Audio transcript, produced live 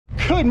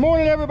Good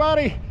morning,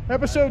 everybody.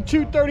 Episode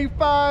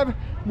 235.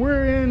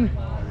 We're in,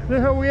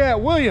 the hell we at?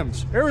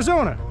 Williams,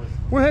 Arizona.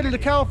 We're headed to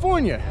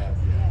California.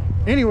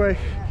 Anyway,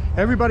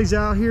 everybody's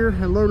out here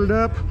and loaded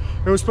up.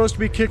 It was supposed to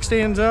be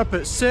kickstands up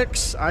at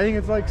 6. I think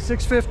it's like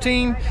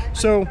 6:15.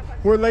 So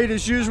we're late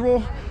as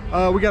usual.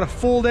 We got a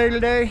full day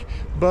today,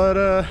 but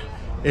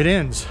it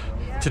ends.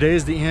 Today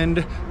is the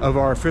end of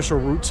our official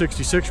Route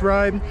 66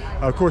 ride.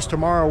 Of course,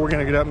 tomorrow we're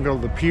gonna get up and go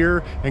to the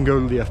pier and go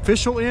to the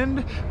official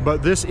end,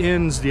 but this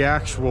ends the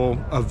actual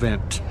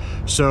event.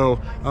 So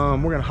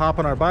we're gonna hop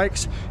on our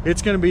bikes.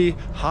 It's gonna be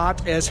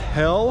hot as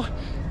hell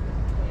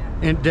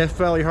in Death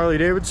Valley Harley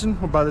Davidson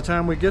by the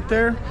time we get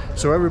there.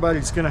 So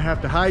everybody's gonna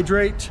have to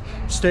hydrate,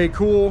 stay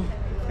cool,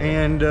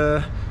 and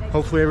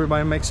hopefully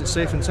everybody makes it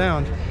safe and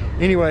sound.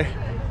 Anyway,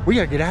 we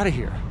gotta get out of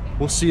here.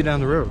 We'll see you down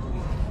the road.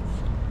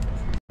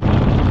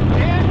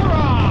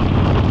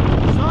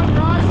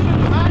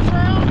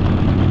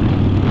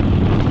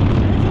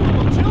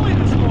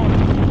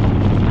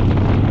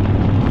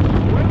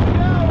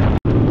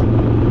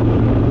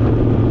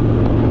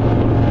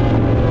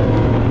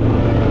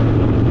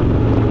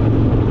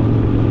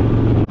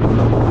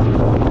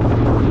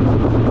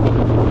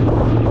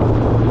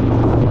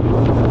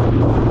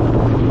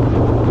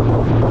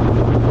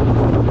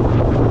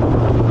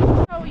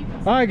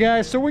 Alright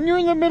guys, so when you're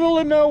in the middle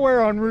of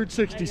nowhere on Route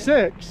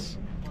 66,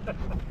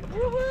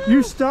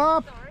 you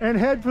stop and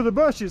head for the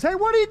bushes. Hey,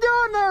 what are you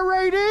doing there,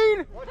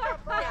 Radine? Watch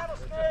out for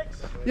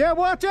rattlesnakes. Yeah,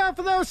 watch out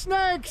for those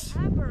snakes.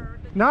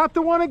 Not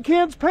the one in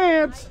Ken's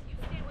pants.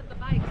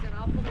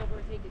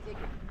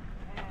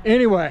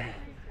 Anyway,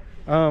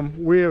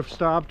 we have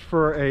stopped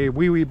for a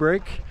wee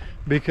break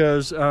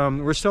because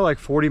we're still like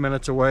 40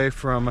 minutes away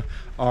from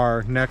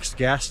our next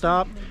gas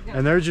stop,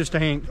 and there just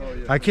ain't.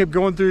 I kept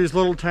going through these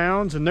little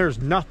towns and there's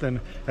nothing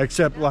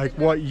except like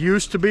what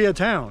used to be a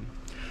town.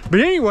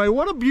 But anyway,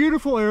 what a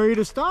beautiful area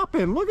to stop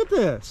in. Look at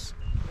this.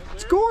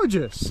 It's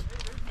gorgeous.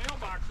 There's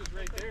mailboxes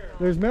right there.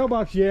 There's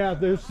mailbox, yeah,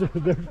 there's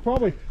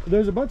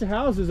a bunch of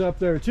houses up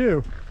there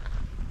too.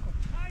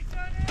 Hi,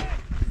 Toennies.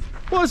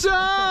 What's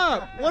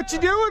up? What you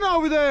doing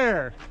over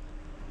there?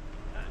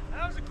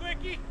 That was a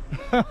quickie.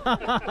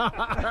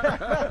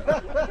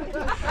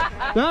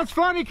 That's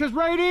funny because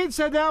Radine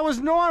said that was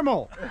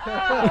normal.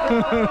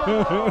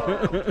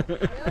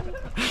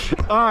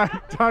 All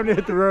right, time to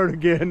hit the road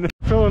again.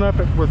 Filling up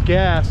with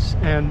gas,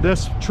 and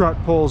this truck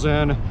pulls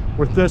in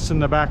with this in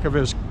the back of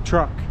his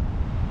truck.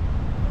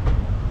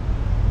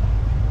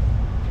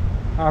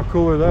 How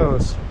cool are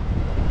those?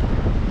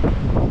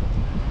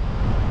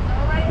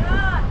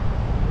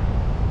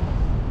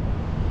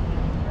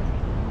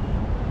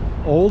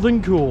 Old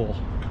and cool.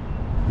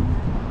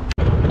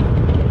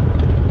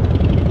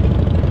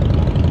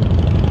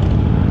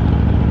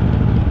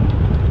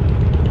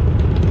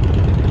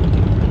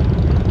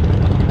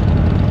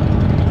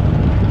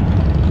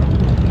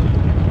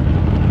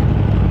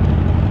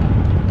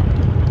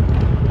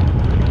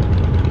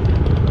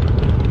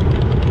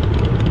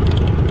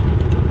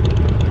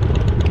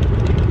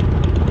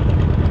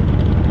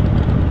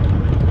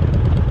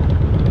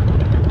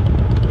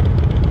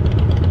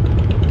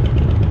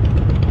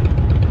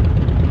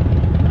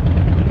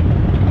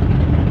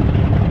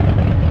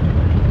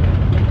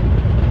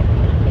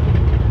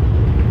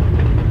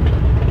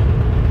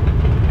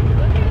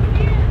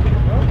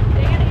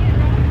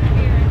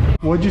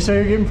 What'd you say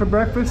you're getting for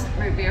breakfast?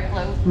 Root beer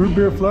floats. Root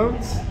beer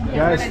floats?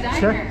 Yeah,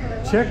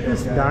 Guys, check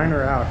this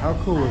diner out. How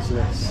cool is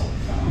this?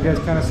 You guys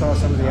kind of saw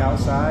some of the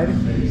outside.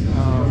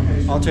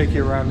 I'll take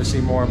you around to see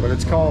more, but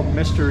it's called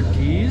Mr.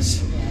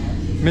 D's.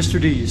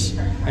 Mr. D's.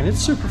 And it's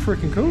super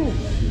freaking cool.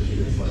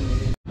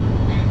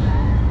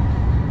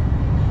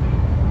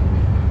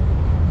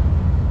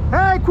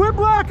 Hey, quit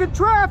blocking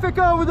traffic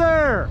over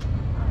there!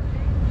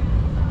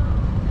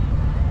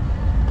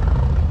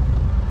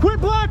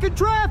 Quit blocking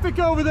traffic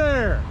over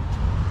there!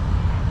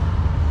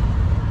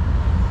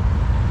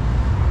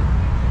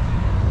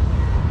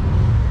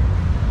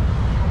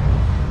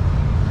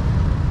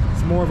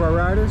 More of our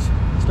riders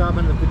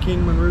stopping at the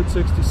Kingman Route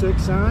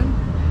 66 sign.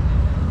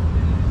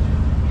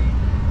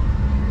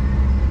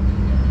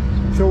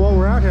 So while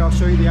we're out here, I'll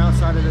show you the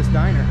outside of this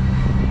diner.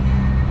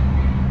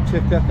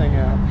 Check that thing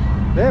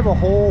out. They have a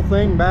whole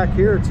thing back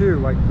here too,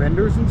 like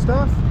vendors and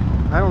stuff.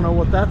 I don't know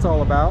what that's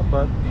all about,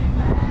 but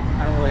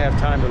I don't really have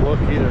time to look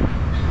either.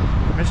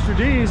 Mr.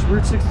 D's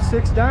Route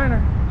 66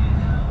 Diner,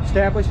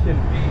 established in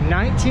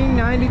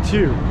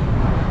 1992.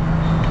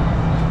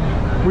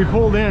 We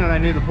pulled in and I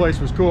knew the place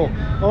was cool.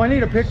 Oh, I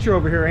need a picture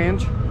over here,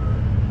 Ange.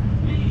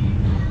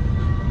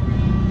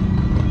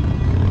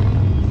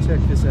 Check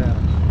this out.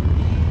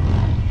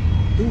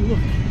 Ooh, look.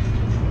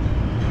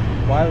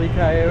 Wile E.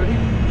 Coyote.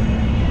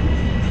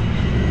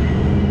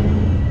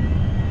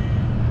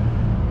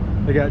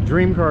 They got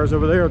dream cars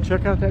over there.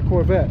 Check out that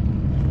Corvette.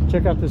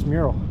 Check out this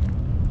mural.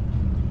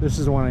 This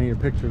is the one I need a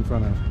picture in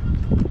front of.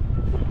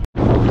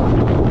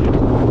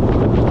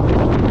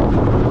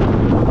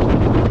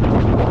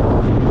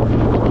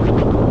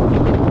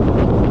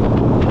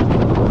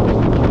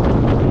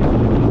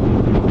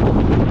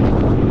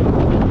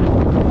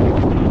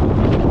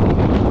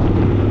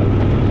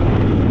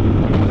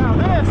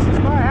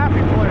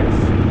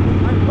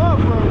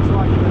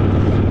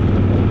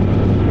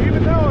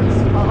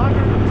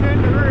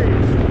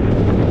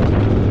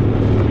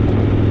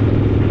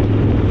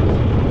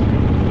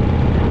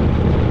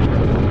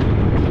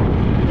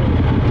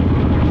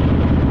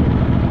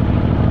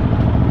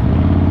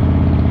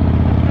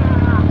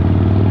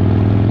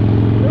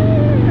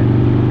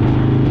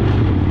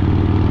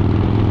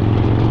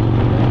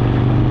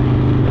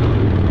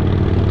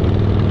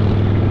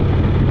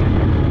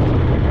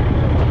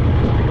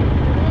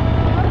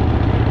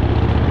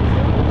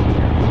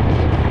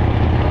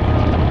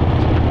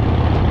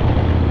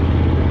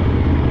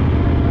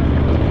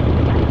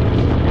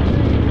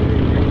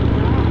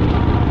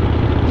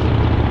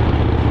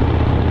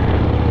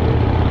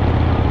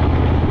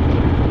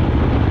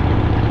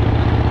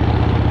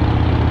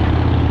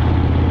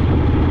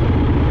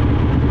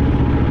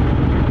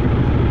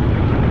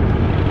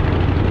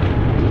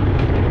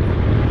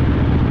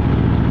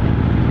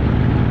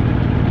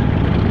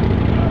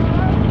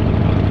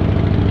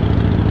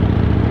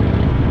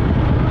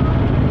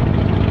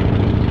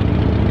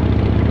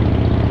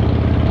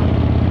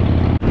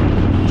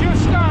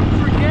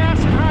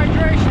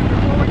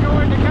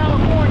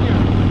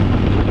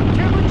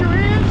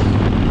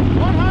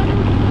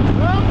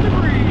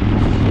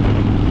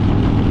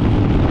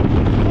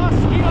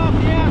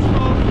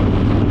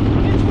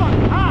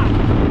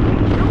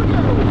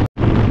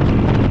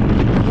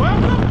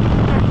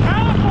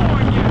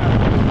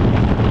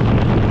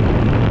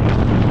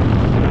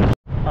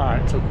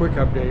 quick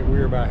update.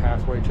 We're about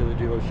halfway to the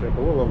dealership, a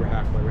little over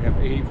halfway. We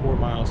have 84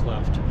 miles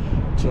left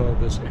until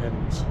this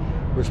ends.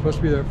 We're supposed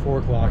to be there at 4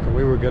 o'clock, and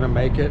we were gonna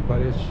make it,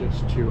 but it's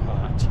just too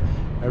hot.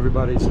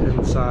 Everybody's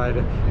inside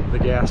the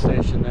gas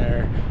station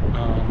there.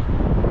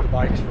 The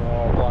bikes are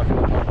all blocking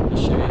the pump in the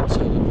shade so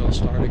that they'll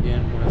start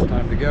again when it's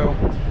time to go.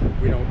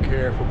 We don't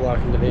care if we're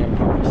blocking the damn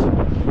pumps.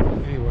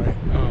 Anyway,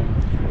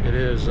 it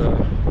is,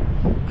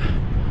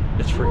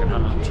 it's freaking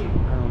hot. I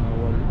don't know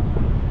what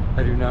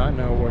I do not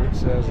know what it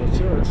says. Let's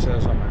see what it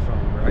says on my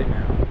phone right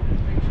now.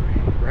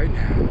 Right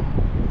now.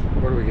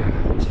 What do we got?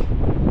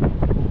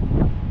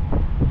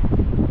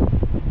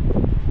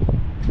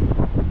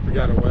 We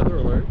got a weather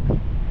alert.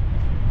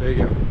 There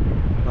you go.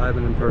 Live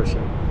and in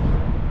person.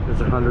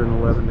 It's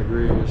 111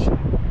 degrees.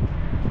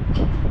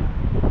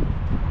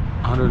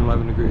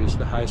 111 degrees.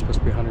 The high is supposed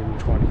to be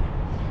 120.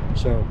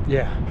 So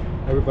yeah,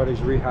 everybody's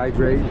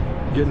rehydrating,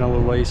 getting a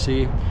little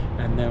AC,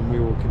 and then we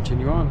will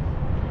continue on.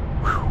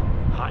 Whew.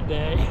 Hot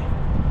day.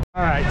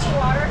 All right,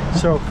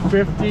 so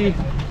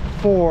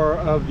 54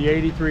 of the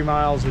 83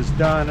 miles is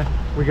done.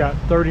 We got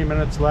 30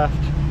 minutes left.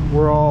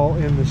 We're all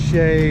in the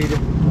shade,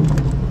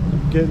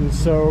 getting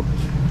soaked.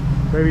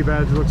 Baby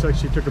Badger looks like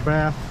she took a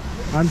bath.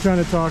 I'm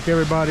trying to talk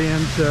everybody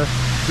into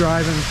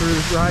riding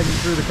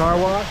through the car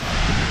wash.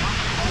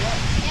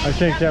 I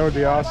think that would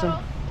be awesome.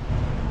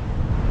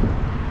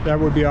 That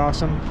would be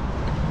awesome.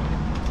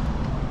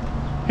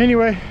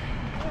 Anyway.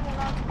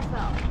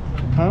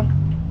 Huh?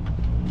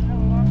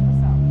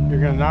 You're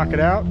gonna knock it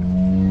out?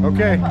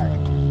 Okay.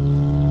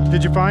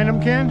 Did you find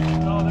them, Ken?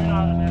 No, they're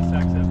not in this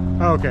section.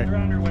 Oh, okay. They're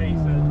underway, he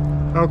said.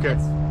 Okay.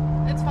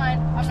 It's fine.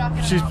 I'm not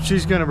gonna.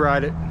 She's gonna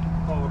ride it.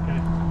 Oh, okay.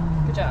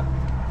 Good job.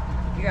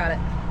 You got it.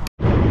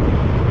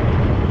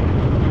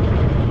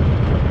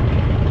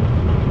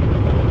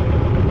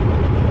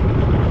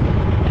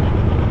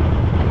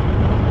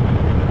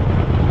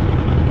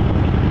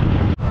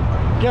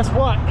 Guess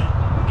what?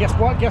 Guess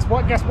what? Guess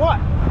what? Guess what?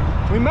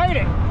 We made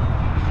it.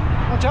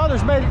 A bunch of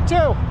others made it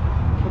too,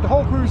 but the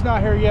whole crew's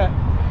not here yet.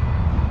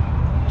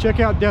 Check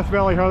out Death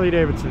Valley Harley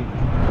Davidson.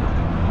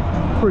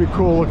 Pretty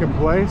cool looking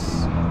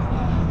place.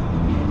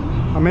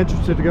 I'm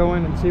interested to go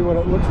in and see what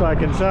it looks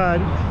like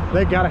inside.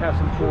 They gotta have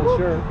some cool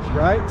shirts,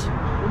 right?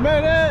 We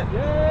made it!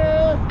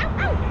 Yeah!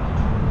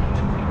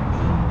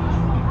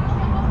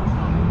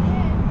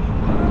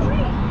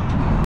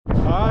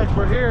 All right,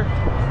 we're here.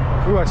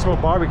 Ooh, I smell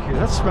barbecue.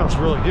 That smells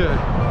really good.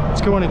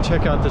 Let's go in and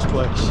check out this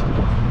place.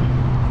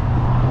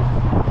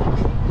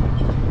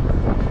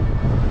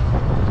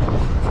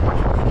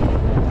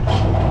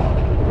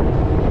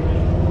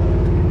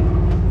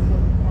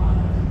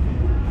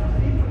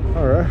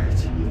 All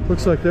right.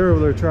 Looks like they're over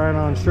there trying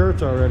on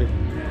shirts already.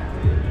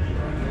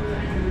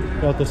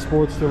 Got the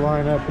Sportster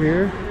line up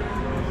here.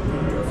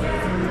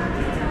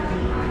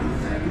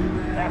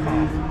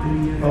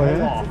 Oh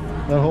yeah?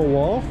 That whole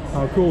wall?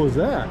 How cool is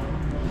that?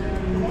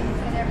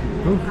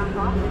 Ooh.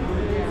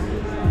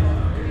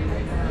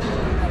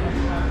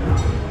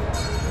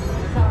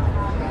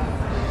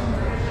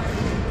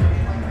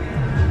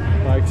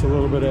 Bikes a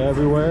little bit of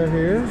everywhere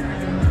here.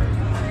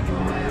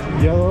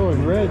 Yellow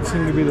and red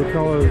seem to be the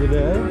color of the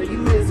day.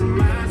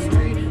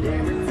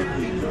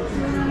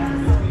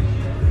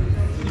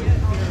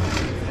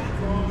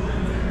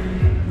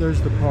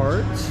 There's the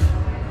parts.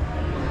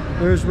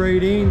 There's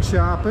Radine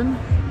shopping.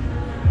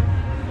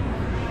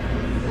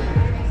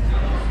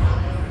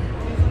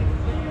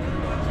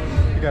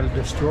 Got a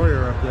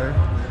destroyer up there,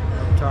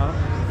 up top,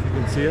 if you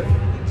can see it.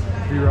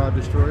 V-Rod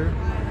destroyer.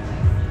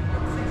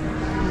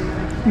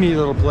 Neat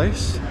little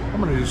place.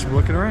 I'm gonna do some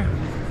looking around.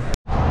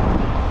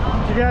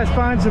 Did you guys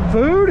find some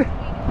food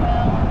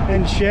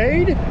and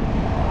shade?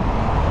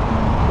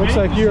 Looks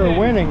like you are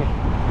winning.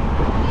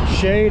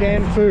 Shade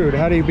and food.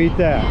 How do you beat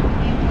that?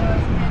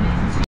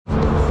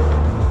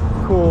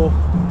 Cool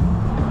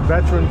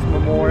Veterans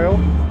Memorial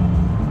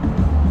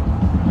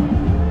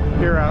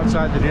here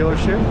outside the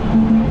dealership.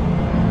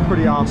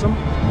 Pretty awesome.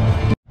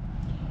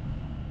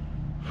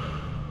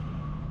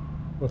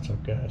 What's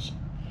up, guys?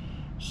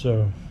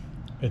 So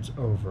it's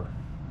over.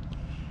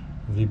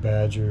 The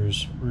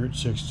Badgers Route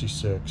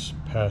 66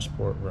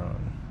 Passport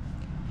Run.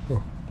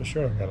 Oh, the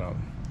shirt I got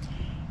on.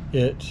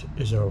 It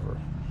is over.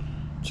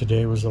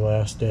 Today was the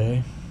last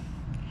day.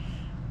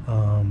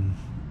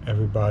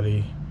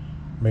 Everybody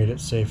made it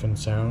safe and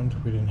sound.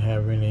 We didn't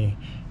have any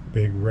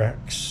big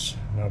wrecks.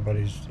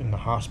 Nobody's in the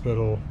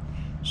hospital.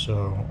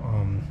 So,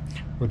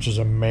 which is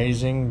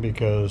amazing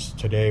because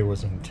today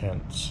was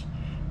intense.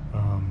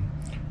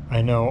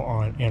 I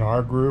know in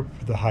our group,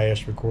 the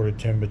highest recorded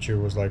temperature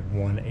was like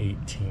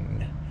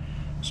 118.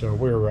 So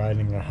we were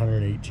riding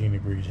 118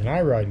 degrees, and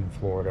I ride in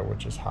Florida,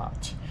 which is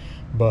hot.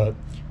 But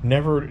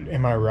never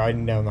am I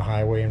riding down the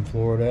highway in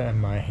Florida and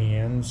my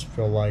hands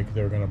feel like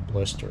they're gonna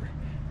blister.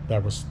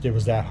 It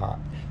was that hot.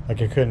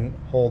 Like I couldn't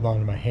hold on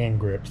to my hand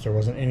grips. There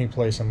wasn't any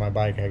place on my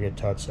bike I could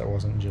touch that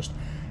wasn't just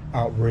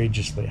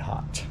outrageously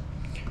hot.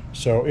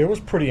 So it was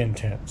pretty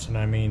intense, and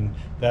I mean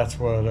that's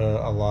what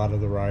a lot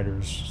of the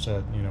riders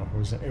said. You know,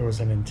 it was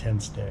an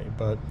intense day.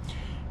 But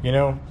you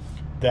know,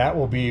 that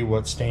will be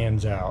what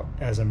stands out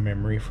as a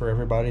memory for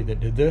everybody that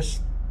did this.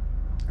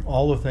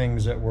 All the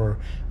things that were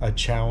a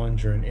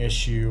challenge or an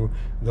issue,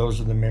 those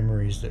are the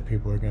memories that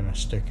people are going to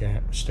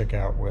stick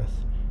out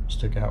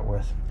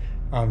with.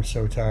 I'm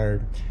so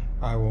tired.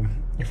 I will,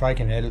 if I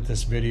can edit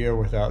this video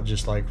without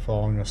just like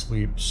falling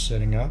asleep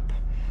sitting up,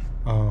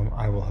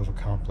 I will have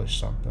accomplished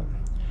something.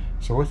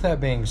 So with that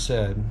being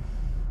said,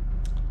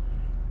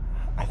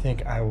 I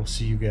think I will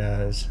see you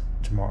guys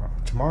tomorrow.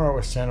 Tomorrow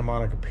is Santa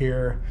Monica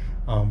Pier.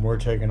 We're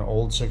taking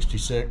Old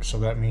 66, so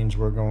that means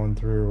we're going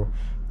through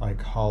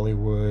like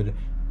Hollywood,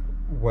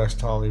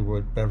 West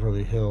Hollywood,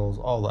 Beverly Hills,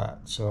 all that.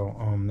 So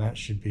that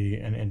should be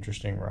an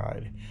interesting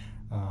ride.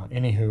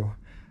 Anywho,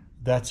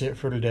 that's it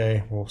for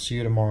today. We'll see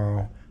you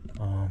tomorrow.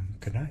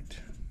 Good night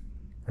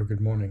or good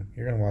morning.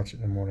 You're gonna watch it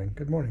in the morning.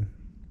 Good morning.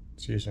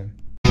 See you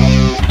soon.